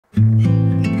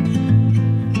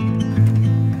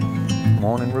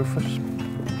Morning, Rufus.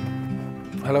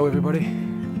 Hello, everybody.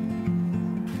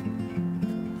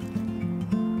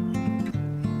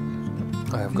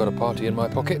 I have got a party in my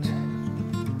pocket.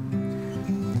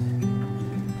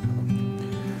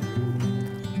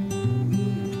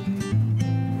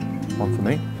 One for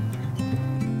me.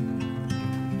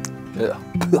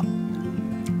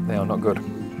 They are not good.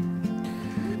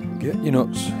 Get your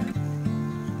nuts.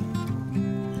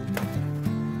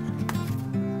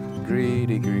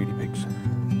 Greedy, greedy pigs.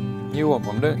 You want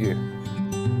one, don't you?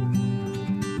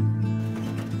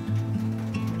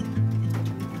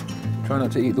 Try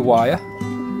not to eat the wire. There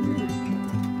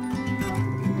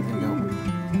you go.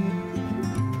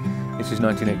 This is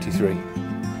 1983.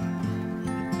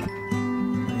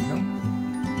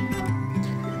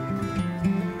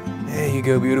 There you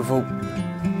go, beautiful.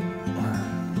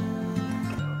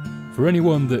 For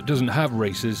anyone that doesn't have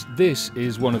racers, this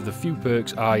is one of the few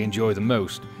perks I enjoy the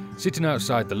most. Sitting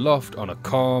outside the loft on a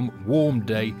calm, warm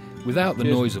day without the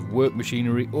noise of work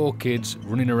machinery or kids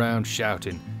running around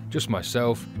shouting. Just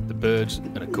myself, the birds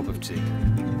and a cup of tea.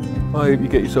 I hope you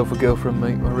get yourself a girlfriend,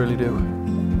 mate. I really do.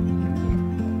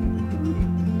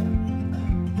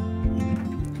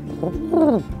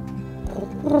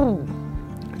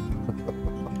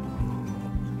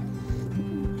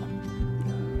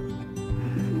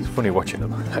 It's funny watching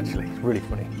them, actually. It's really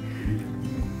funny.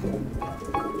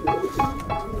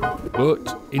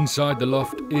 But inside the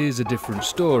loft is a different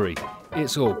story.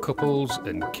 It's all couples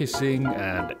and kissing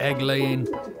and egg laying,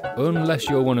 unless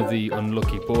you're one of the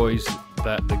unlucky boys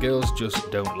that the girls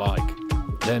just don't like.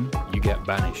 Then you get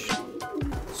banished.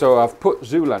 So I've put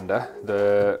Zoolander,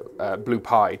 the blue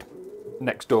pied,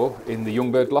 next door in the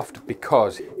young bird loft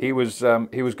because he was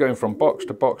going from box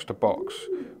to box to box,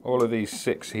 all of these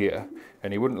 6 here,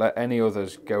 and he wouldn't let any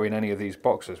others go in any of these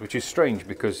boxes, which is strange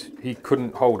because he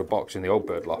couldn't hold a box in the old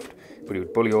bird loft, but he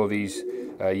would bully all these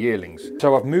yearlings.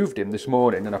 So I've moved him this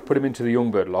morning and I put him into the young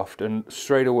bird loft, and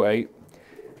straight away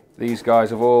these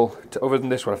guys have all, other than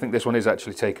this one, I think this one is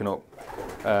actually taken up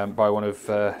by one of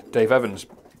Dave Evans'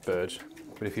 birds,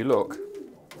 but if you look,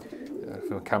 if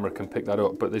the camera can pick that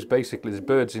up, but there's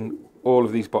birds in all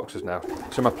of these boxes now.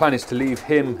 So my plan is to leave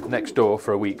him next door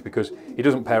for a week because he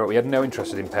doesn't pair up. We had no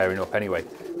interest in pairing up anyway.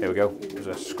 There we go, there's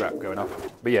a scrap going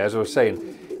off. But yeah, as I was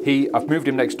saying, I've moved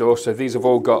him next door, so these have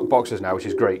all got boxes now, which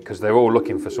is great because they're all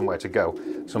looking for somewhere to go.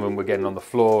 Some of them were getting on the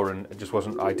floor and it just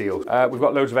wasn't ideal. We've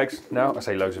got loads of eggs now. I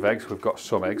say loads of eggs, we've got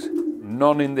some eggs.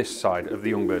 None in this side of the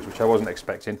young birds, which I wasn't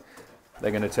expecting.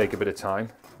 They're going to take a bit of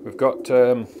time. We've got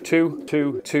 1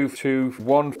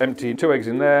 empty, 2 eggs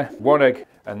in there, 1 egg,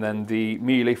 and then the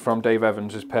mealy from Dave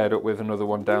Evans is paired up with another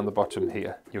one down the bottom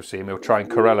here. You'll see him, he'll try and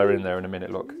corral her in there in a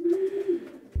minute, look.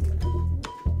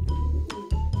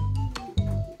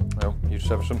 Well, you just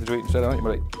have something to eat instead, aren't you,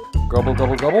 buddy? Gobble,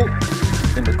 gobble, gobble.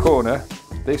 In the corner,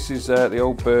 this is the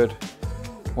old bird,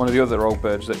 one of the other old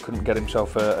birds that couldn't get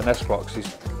himself a nest box.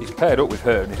 He's paired up with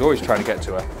her and he's always trying to get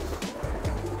to her.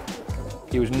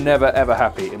 He was never ever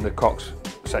happy in the cocks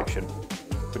section,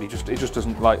 but he just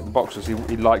doesn't like the boxes. He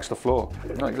likes the floor.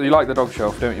 You like the dog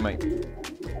shelf, don't you, mate?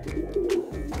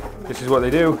 This is what they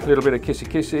do. A little bit of kissy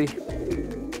kissy,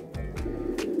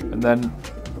 and then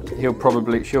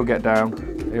she'll get down.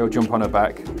 He'll jump on her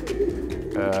back,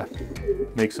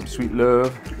 make some sweet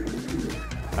love,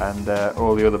 and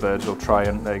all the other birds will try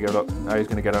and, there you go, look, now he's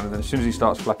going to get on, and then as soon as he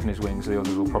starts flapping his wings, the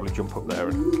others will probably jump up there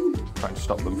and try and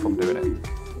stop them from doing it.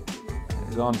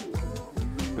 He's on,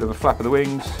 bit of a flap of the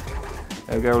wings,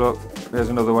 there we go, look, there's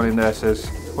another one in there, says,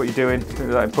 what are you doing? Don't do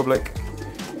that in public.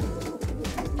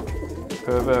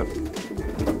 Pervert.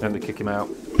 Then they kick him out.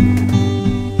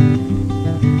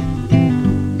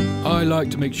 I like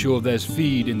to make sure there's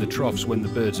feed in the troughs when the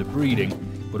birds are breeding,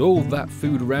 but all that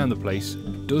food around the place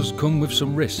does come with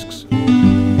some risks.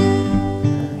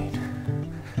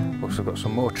 Also got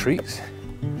some more treats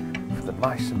for the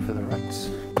mice and for the rats.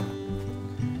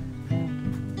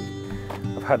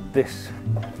 I've had this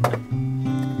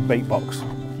bait box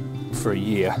for a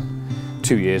year,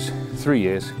 2 years, 3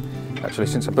 years, actually,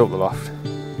 since I built the loft,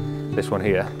 this one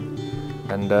here,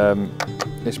 and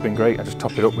it's been great. I just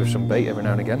top it up with some bait every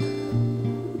now and again.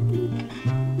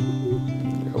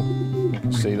 You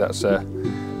can see that's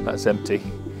empty,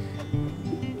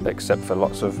 except for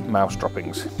lots of mouse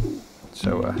droppings.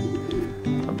 So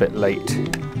I'm a bit late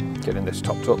getting this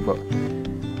topped up, but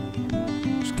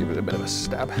just give it a bit of a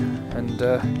stab and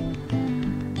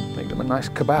make them a nice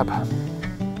kebab.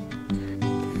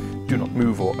 Do not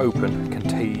move or open,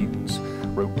 contains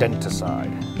rodenticide.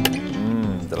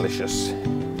 Delicious. I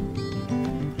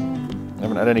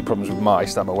haven't had any problems with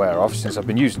mice that I'm aware of since I've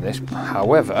been using this.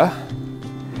 However,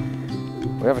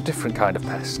 we have a different kind of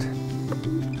pest.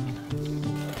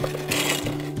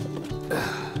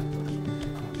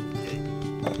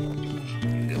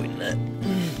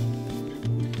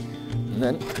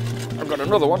 And then I've got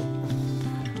another one.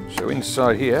 So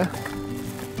inside here,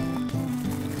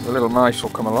 the little mice will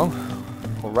come along,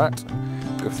 or rat,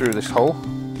 go through this hole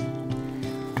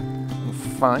and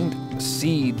find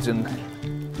seeds and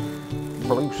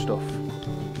blue stuff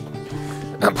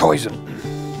and poison.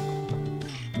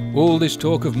 All this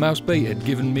talk of mouse bait had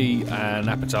given me an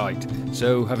appetite,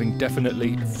 so having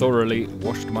definitely thoroughly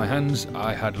washed my hands,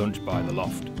 I had lunch by the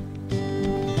loft.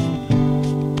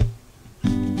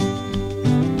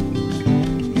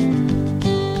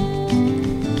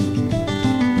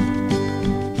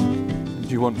 Do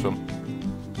you want some?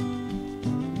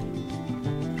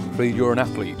 I'm afraid you're an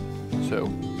athlete, so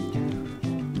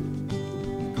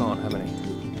you can't have any.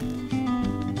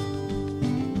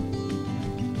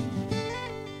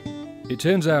 It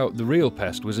turns out the real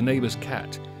pest was a neighbour's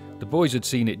cat. The boys had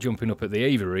seen it jumping up at the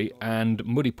aviary, and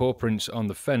muddy paw prints on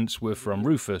the fence were from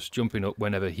Rufus jumping up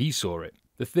whenever he saw it.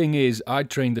 The thing is, I'd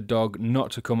trained the dog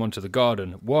not to come onto the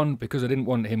garden. One, because I didn't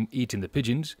want him eating the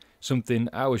pigeons, something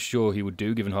I was sure he would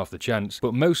do given half the chance,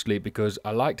 but mostly because I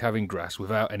liked having grass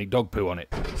without any dog poo on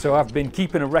it. So I've been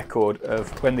keeping a record of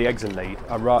when the eggs are laid.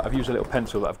 I've used a little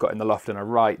pencil that I've got in the loft, and I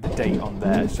write the date on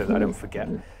there so that I don't forget.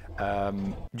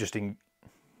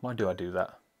 Why do I do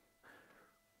that?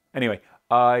 Anyway,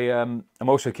 I'm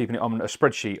also keeping it on a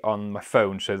spreadsheet on my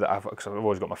phone so that because I've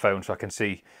always got my phone so I can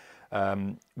see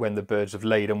when the birds have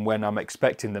laid and when I'm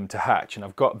expecting them to hatch. And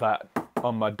I've got that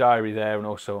on my diary there and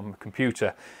also on my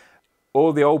computer.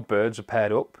 All the old birds are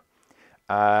paired up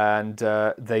and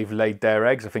they've laid their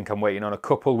eggs. I think I'm waiting on a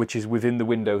couple, which is within the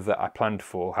window that I planned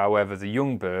for. However, the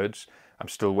young birds, I'm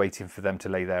still waiting for them to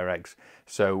lay their eggs.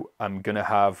 So I'm going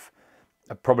to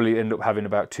I'll probably end up having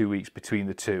about 2 weeks between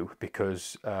the two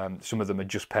because some of them are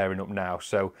just pairing up now.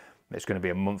 So it's going to be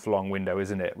a month-long window,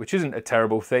 isn't it? Which isn't a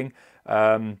terrible thing.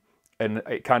 And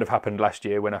it kind of happened last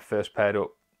year when I first paired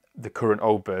up the current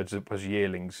old birds as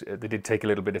yearlings. They did take a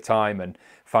little bit of time and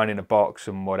finding a box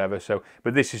and whatever. So,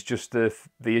 but this is just the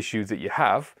issue that you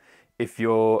have if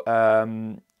you're,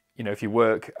 if you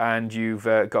work and you've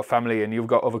got family and you've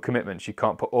got other commitments. You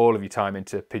can't put all of your time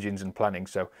into pigeons and planning.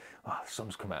 So, the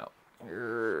sun's come out.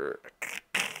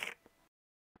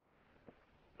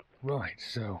 Right,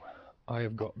 so I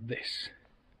have got this.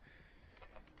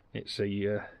 It's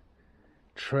a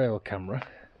trail camera.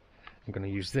 I'm going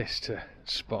to use this to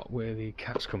spot where the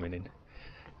cat's coming in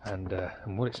and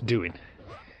what it's doing.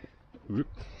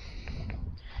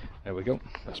 There we go.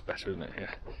 That's better, isn't it?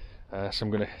 Yeah. So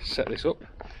I'm going to set this up.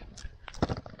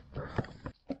 Right.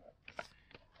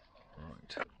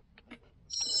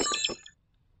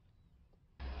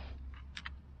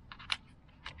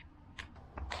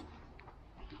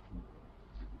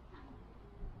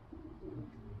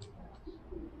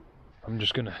 I'm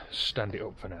just going to stand it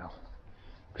up for now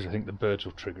because I think the birds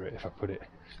will trigger it if I put it.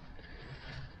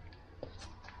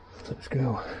 Let's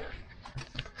go.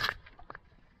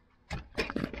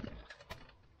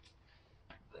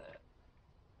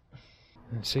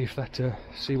 And see if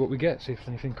see what we get, see if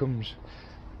anything comes.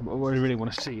 What I really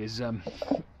want to see is one,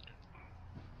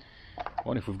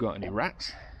 if we've got any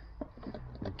rats,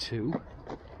 and two,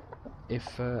 if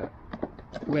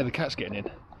where the cat's getting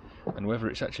in and whether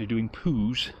it's actually doing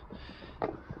poos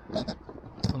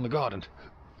on the garden.